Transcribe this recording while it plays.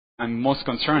I'm most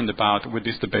concerned about with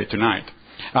this debate tonight.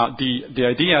 The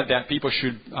idea that people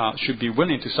should be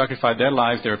willing to sacrifice their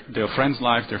lives, their friends'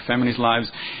 lives, their families'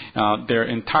 lives, their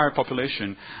entire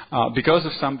population, because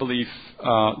of some belief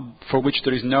for which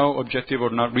there is no objective or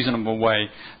not reasonable way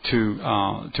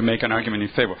to make an argument in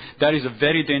favor. That is a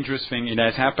very dangerous thing. It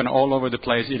has happened all over the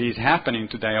place. It is happening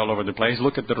today all over the place.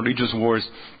 Look at the religious wars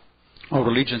or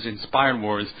religions-inspired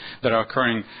wars that are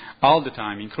occurring all the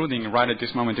time, including right at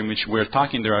this moment in which we're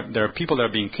talking. There are people that are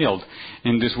being killed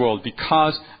in this world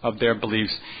because of their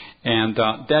beliefs, and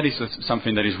that is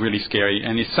something that is really scary,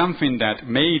 and it's something that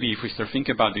maybe if we start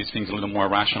thinking about these things a little more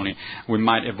rationally, we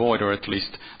might avoid or at least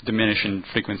diminish in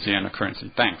frequency and occurrence.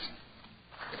 Thanks.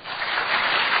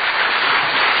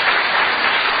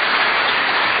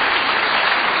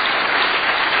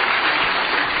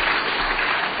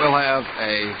 We'll have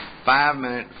a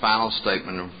 5-minute final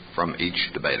statement from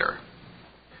each debater.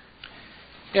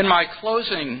 In my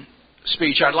closing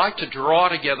speech, I'd like to draw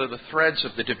together the threads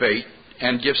of the debate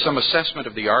and give some assessment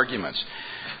of the arguments.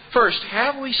 First,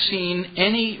 have we seen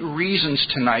any reasons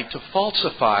tonight to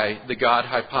falsify the God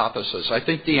hypothesis? I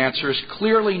think the answer is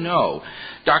clearly no.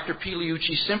 Dr.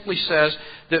 Pigliucci simply says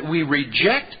that we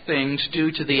reject things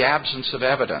due to the absence of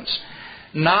evidence.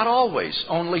 Not always,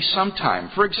 only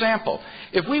sometime. For example,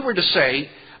 if we were to say,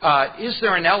 is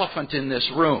there an elephant in this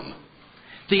room?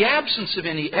 The absence of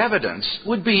any evidence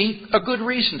would be a good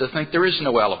reason to think there is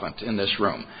no elephant in this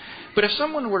room. But if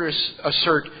someone were to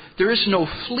assert there is no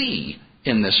flea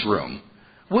in this room,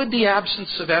 would the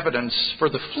absence of evidence for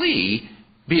the flea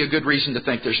be a good reason to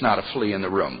think there's not a flea in the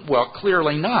room? Well,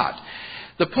 clearly not.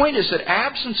 The point is that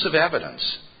absence of evidence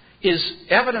is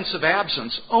evidence of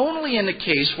absence only in the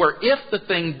case where if the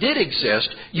thing did exist,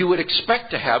 you would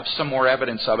expect to have some more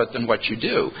evidence of it than what you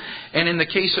do. And in the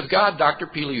case of God, Dr.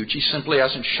 Pigliucci simply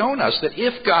hasn't shown us that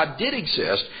if God did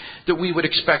exist, that we would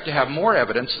expect to have more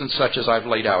evidence than such as I've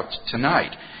laid out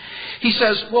tonight. He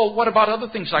says, well, what about other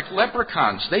things like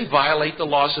leprechauns? They violate the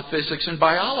laws of physics and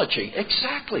biology.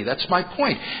 Exactly, that's my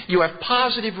point. You have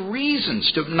positive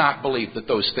reasons to not believe that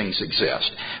those things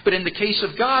exist. But in the case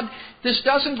of God, this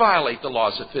doesn't violate the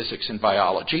laws of physics and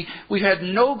biology. We've had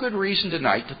no good reason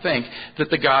tonight to think that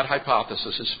the God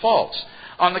hypothesis is false.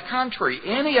 On the contrary,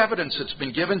 any evidence that's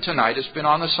been given tonight has been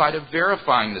on the side of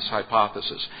verifying this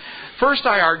hypothesis. First,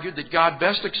 I argued that God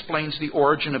best explains the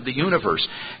origin of the universe,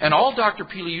 and all Dr.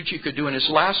 Pigliucci could do in his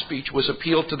last speech was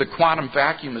appeal to the quantum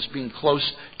vacuum as being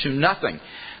close to nothing.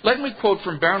 Let me quote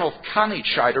from Bernhard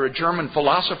Kanitscheider, a German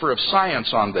philosopher of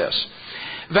science, on this.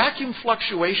 Vacuum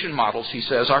fluctuation models, he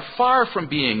says, are far from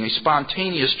being a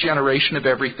spontaneous generation of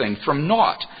everything from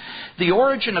naught. The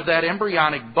origin of that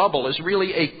embryonic bubble is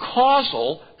really a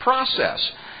causal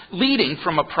process, leading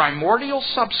from a primordial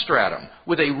substratum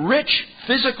with a rich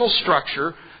physical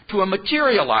structure to a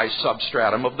materialized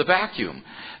substratum of the vacuum.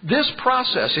 This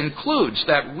process includes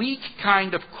that weak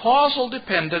kind of causal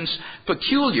dependence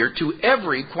peculiar to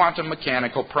every quantum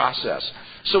mechanical process.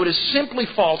 So it is simply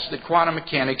false that quantum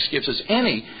mechanics gives us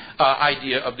any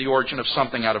idea of the origin of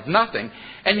something out of nothing,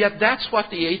 and yet that's what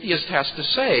the atheist has to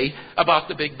say about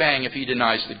the Big Bang if he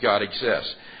denies that God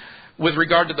exists. With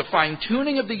regard to the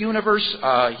fine-tuning of the universe,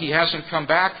 he hasn't come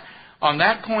back on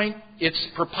that point. It's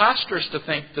preposterous to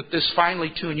think that this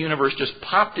finely tuned universe just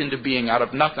popped into being out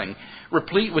of nothing,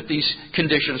 replete with these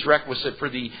conditions requisite for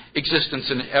the existence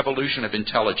and evolution of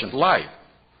intelligent life.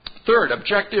 Third,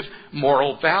 objective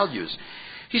moral values.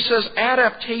 He says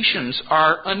adaptations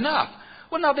are enough.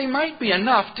 Well, now, they might be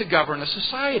enough to govern a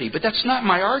society, but that's not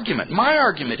my argument. My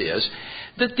argument is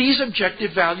that these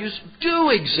objective values do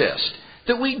exist,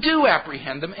 that we do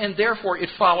apprehend them, and therefore it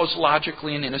follows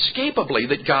logically and inescapably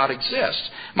that God exists.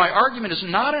 My argument is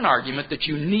not an argument that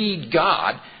you need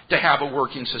God to have a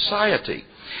working society.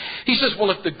 He says,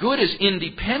 well, if the good is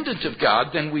independent of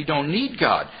God, then we don't need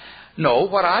God. No,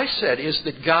 what I said is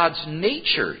that God's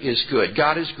nature is good.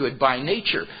 God is good by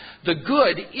nature. The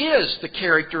good is the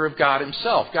character of God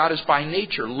himself. God is by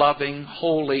nature loving,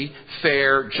 holy,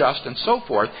 fair, just, and so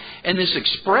forth. And this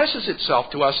expresses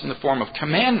itself to us in the form of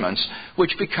commandments,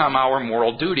 which become our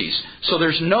moral duties. So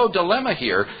there's no dilemma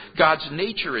here. God's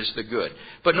nature is the good.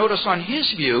 But notice on his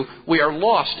view, we are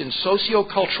lost in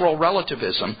socio-cultural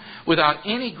relativism without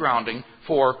any grounding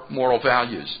for moral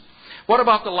values. What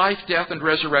about the life, death, and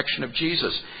resurrection of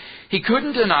Jesus? He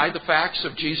couldn't deny the facts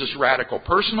of Jesus' radical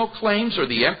personal claims or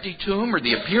the empty tomb or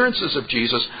the appearances of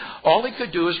Jesus. All he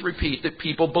could do is repeat that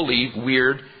people believe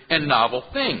weird and novel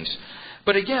things.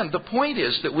 But again, the point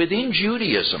is that within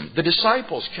Judaism, the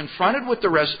disciples, confronted with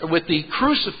the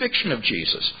crucifixion of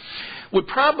Jesus, would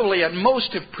probably at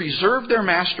most have preserved their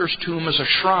master's tomb as a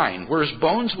shrine, where his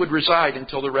bones would reside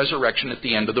until the resurrection at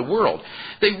the end of the world.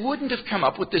 They wouldn't have come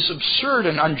up with this absurd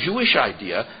and un-Jewish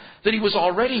idea that he was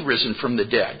already risen from the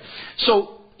dead.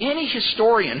 So any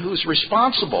historian who's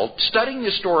responsible studying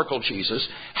the historical Jesus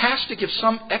has to give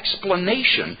some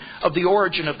explanation of the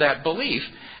origin of that belief,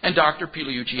 and Dr.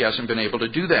 Pigliucci hasn't been able to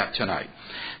do that tonight.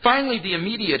 Finally, the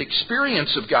immediate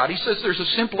experience of God. He says there's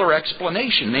a simpler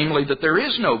explanation, namely that there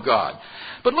is no God.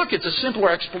 But look, it's a simpler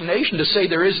explanation to say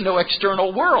there is no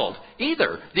external world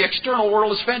either. The external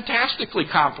world is fantastically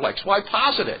complex. Why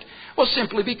posit it? Well,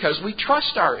 simply because we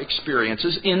trust our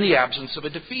experiences in the absence of a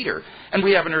defeater. And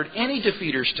we haven't heard any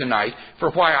defeaters tonight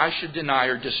for why I should deny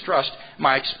or distrust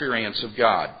my experience of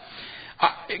God.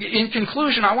 In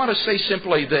conclusion, I want to say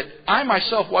simply that I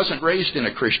myself wasn't raised in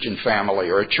a Christian family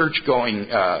or a church-going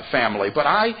family, but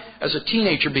I, as a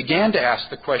teenager, began to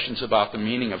ask the questions about the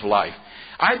meaning of life.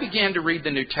 I began to read the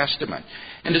New Testament,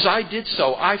 and as I did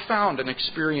so, I found an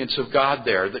experience of God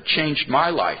there that changed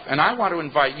my life. And I want to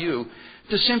invite you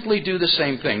to simply do the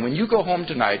same thing. When you go home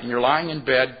tonight and you're lying in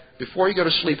bed, before you go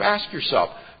to sleep, ask yourself,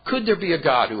 could there be a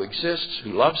God who exists,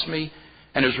 who loves me,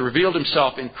 and has revealed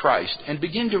himself in Christ? And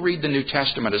begin to read the New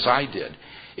Testament as I did.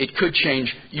 It could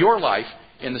change your life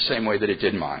in the same way that it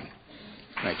did mine.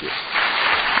 Thank you.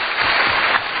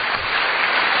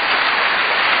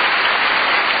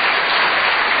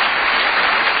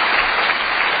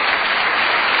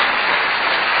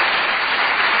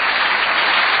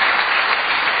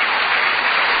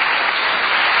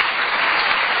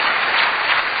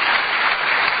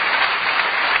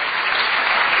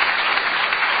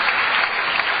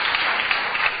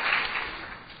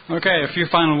 Okay, a few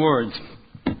final words.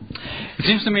 It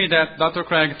seems to me that Dr.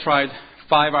 Craig tried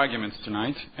 5 arguments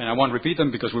tonight, and I won't repeat them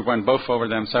because we went both over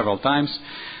them several times.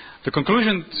 The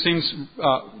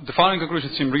following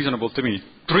conclusions seem reasonable to me.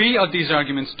 3 of these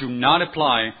arguments do not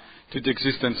apply to the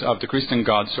existence of the Christian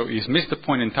God, so he's missed the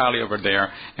point entirely over there,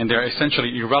 and they're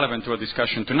essentially irrelevant to our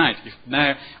discussion tonight. If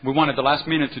now we wanted the last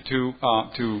minute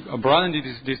to broaden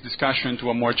this discussion to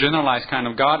a more generalized kind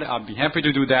of God, I'd be happy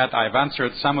to do that. I've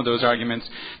answered some of those arguments,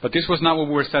 but this was not what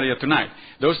we were studying tonight.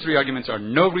 Those 3 arguments are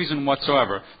no reason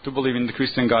whatsoever to believe in the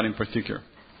Christian God in particular.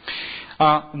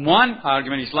 One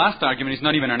argument, his last argument, is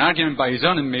not even an argument by his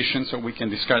own admission, so we can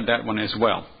discard that one as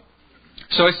well.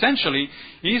 So essentially,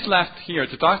 he's left here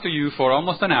to talk to you for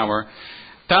almost an hour,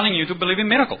 telling you to believe in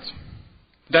miracles.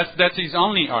 That's his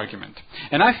only argument.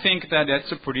 And I think that that's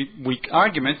a pretty weak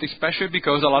argument, especially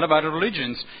because a lot of other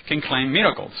religions can claim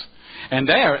miracles. And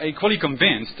they are equally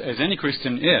convinced, as any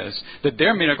Christian is, that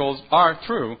their miracles are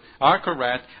true, are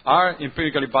correct, are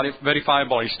empirically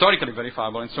verifiable, historically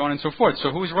verifiable, and so on and so forth.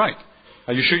 So who is right?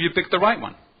 Are you sure you picked the right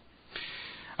one?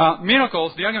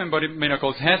 Miracles, the argument about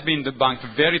miracles has been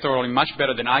debunked very thoroughly, much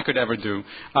better than I could ever do,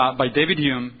 by David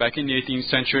Hume back in the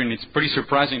 18th century, and it's pretty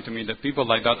surprising to me that people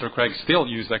like Dr. Craig still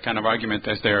use that kind of argument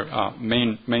as their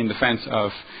main defense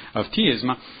of theism.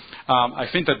 I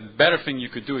think that the better thing you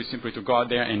could do is simply to go out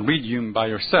there and read Hume by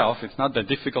yourself. It's not that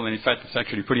difficult, and in fact, it's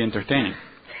actually pretty entertaining.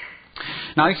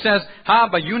 Now, he says,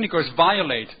 but unicorns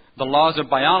violate the laws of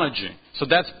biology, so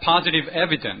that's positive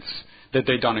evidence that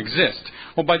they don't exist.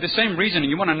 Well, by the same reason,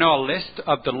 you want to know a list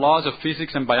of the laws of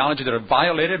physics and biology that are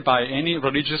violated by any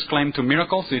religious claim to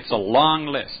miracles? It's a long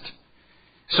list.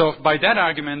 So by that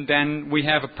argument, then, we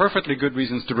have perfectly good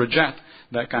reasons to reject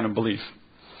that kind of belief.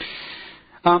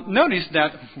 Notice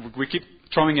that we keep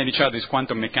throwing at each other this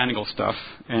quantum mechanical stuff,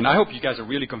 and I hope you guys are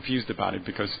really confused about it,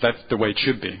 because that's the way it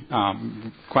should be.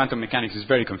 Quantum mechanics is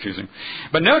very confusing.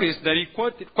 But notice that he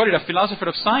quoted a philosopher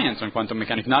of science on quantum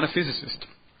mechanics, not a physicist.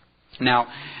 Now,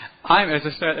 as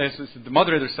the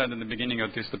moderator said in the beginning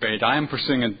of this debate, I am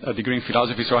pursuing a degree in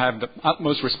philosophy, so I have the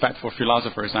utmost respect for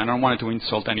philosophers. I don't want to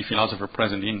insult any philosopher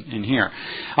present in here.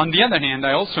 On the other hand,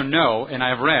 I also know, and I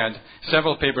have read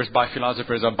several papers by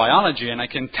philosophers of biology, and I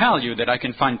can tell you that I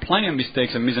can find plenty of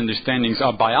mistakes and misunderstandings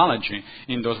of biology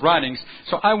in those writings,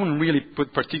 so I wouldn't really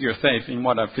put particular faith in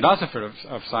what a philosopher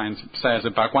of science says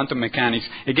about quantum mechanics.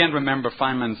 Again, remember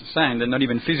Feynman's saying that not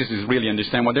even physicists really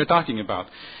understand what they're talking about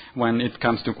when it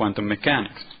comes to quantum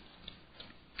mechanics.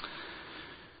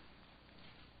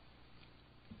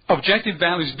 Objective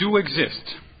values do exist.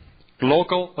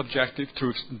 Local objective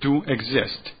truths do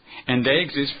exist. And they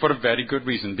exist for a very good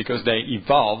reason, because they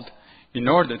evolved in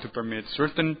order to permit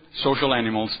certain social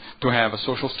animals to have a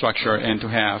social structure and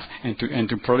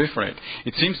to proliferate.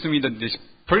 It seems to me that this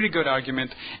pretty good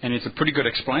argument, and it's a pretty good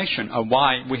explanation of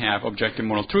why we have objective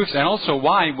moral truths, and also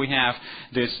why we have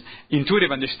this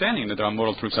intuitive understanding that there are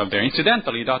moral truths out there.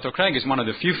 Incidentally, Dr. Craig is one of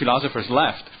the few philosophers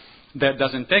left that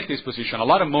doesn't take this position. A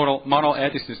lot of moral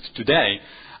ethicists today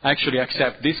actually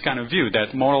accept this kind of view,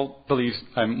 that moral beliefs,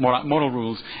 moral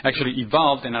rules actually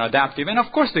evolved and are adaptive. And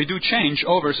of course they do change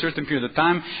over a certain period of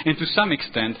time and to some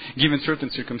extent given certain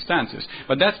circumstances.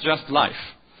 But that's just life.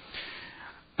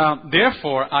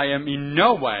 Therefore, I am in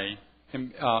no way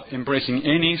embracing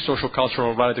any social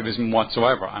cultural relativism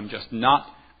whatsoever. I'm just not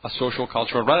a social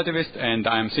cultural relativist, and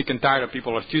I'm sick and tired of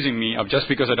people accusing me of just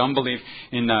because I don't believe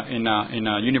in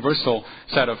a universal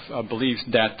set of beliefs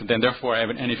that then therefore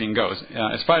anything goes.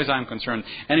 As far as I'm concerned,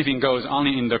 anything goes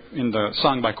only in the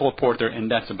song by Cole Porter,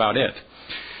 and that's about it.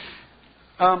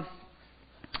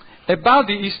 About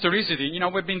the historicity,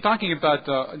 we've been talking about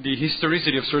the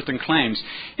historicity of certain claims.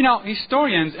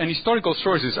 Historians and historical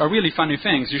sources are really funny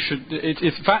things.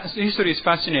 History is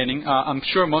fascinating. I'm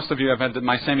sure most of you have had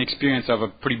my same experience of a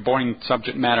pretty boring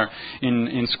subject matter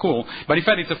in school. But in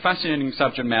fact, it's a fascinating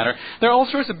subject matter. There are all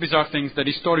sorts of bizarre things that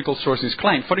historical sources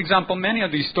claim. For example, many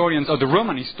of the historians, or the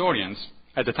Roman historians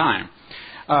at the time,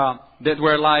 that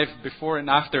were alive before and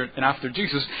after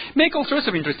Jesus, make all sorts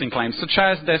of interesting claims, such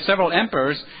as that several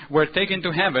emperors were taken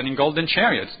to heaven in golden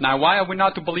chariots. Now, why are we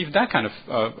not to believe that kind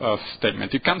of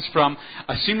statement? It comes from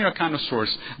a similar kind of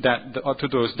source to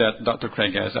those that Dr.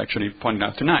 Craig has actually pointed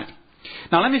out tonight.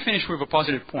 Now, let me finish with a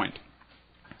positive point.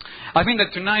 I think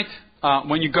that tonight,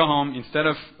 when you go home, instead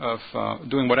of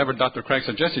doing whatever Dr. Craig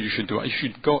suggested you should do, you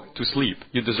should go to sleep.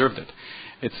 You deserved it.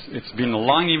 It's been a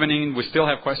long evening. We still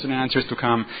have questions and answers to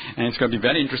come, and it's going to be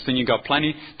very interesting. You've got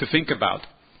plenty to think about.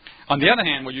 On the other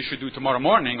hand, what you should do tomorrow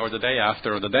morning or the day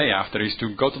after is to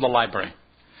go to the library.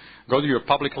 Go to your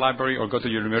public library or go to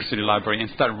your university library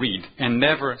and start read. And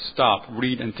never stop.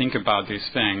 Read and think about these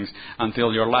things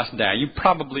until your last day. You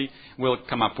probably will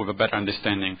come up with a better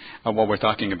understanding of what we're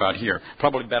talking about here.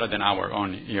 Probably better than our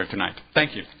own here tonight.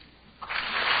 Thank you.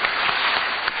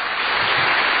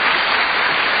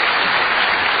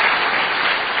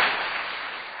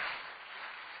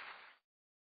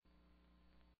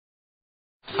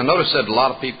 I noticed that a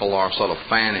lot of people are sort of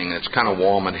fanning. It's kind of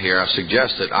warm in here. I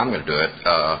suggest that I'm going to do it.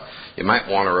 You might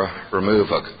want to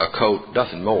remove a coat,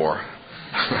 nothing more,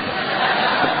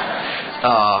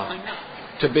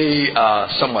 to be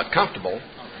somewhat comfortable.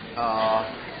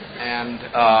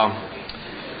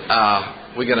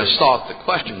 We're going to start the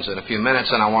questions in a few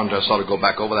minutes, and I wanted to sort of go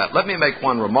back over that. Let me make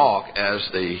one remark as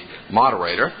the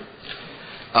moderator.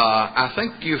 I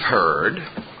think you've heard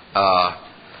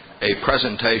a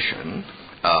presentation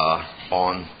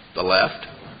on the left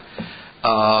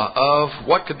of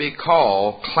what could be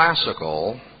called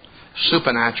classical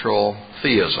supernatural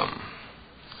theism.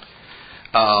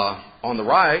 On the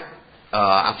right,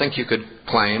 I think you could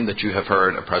claim that you have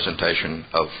heard a presentation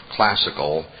of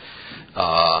classical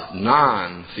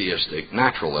non-theistic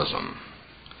naturalism.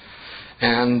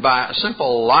 And by a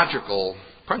simple logical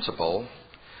principle,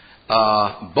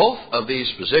 both of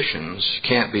these positions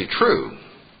can't be true,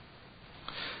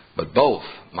 but both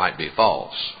might be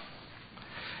false.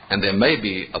 And there may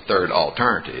be a third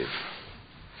alternative.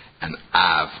 And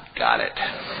I've got it.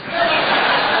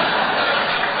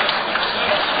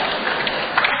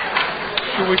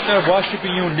 Should we start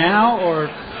worshiping you now, or?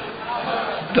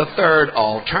 The third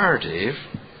alternative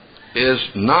is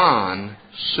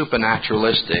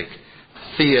non-supernaturalistic,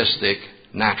 theistic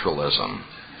naturalism.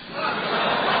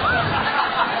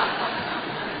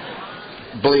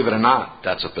 Believe it or not,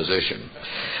 that's a position.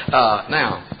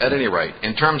 Now, at any rate,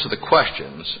 in terms of the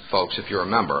questions, folks, if you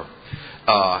remember,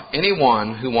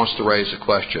 anyone who wants to raise a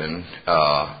question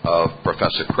of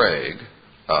Professor Craig,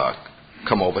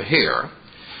 come over here,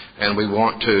 and we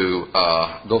want to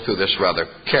go through this rather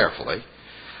carefully.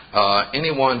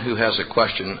 Anyone who has a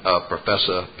question of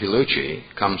Professor Pigliucci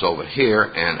comes over here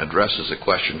and addresses a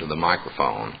question to the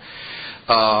microphone.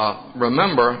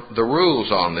 Remember, the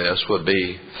rules on this would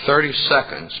be 30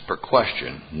 seconds per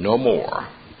question, no more.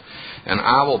 And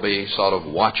I will be sort of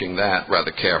watching that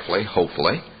rather carefully,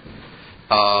 hopefully.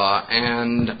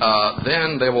 Then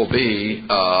there will be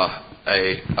a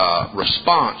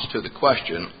response to the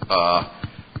question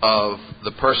of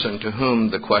the person to whom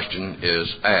the question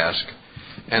is asked.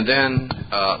 And then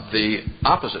the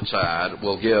opposite side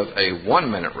will give a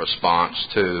 1-minute response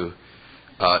to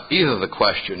either the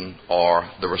question or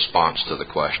the response to the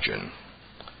question.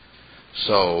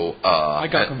 So I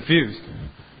got confused.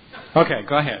 Okay,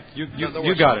 go ahead. You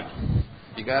got it.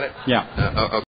 You got it? Yeah.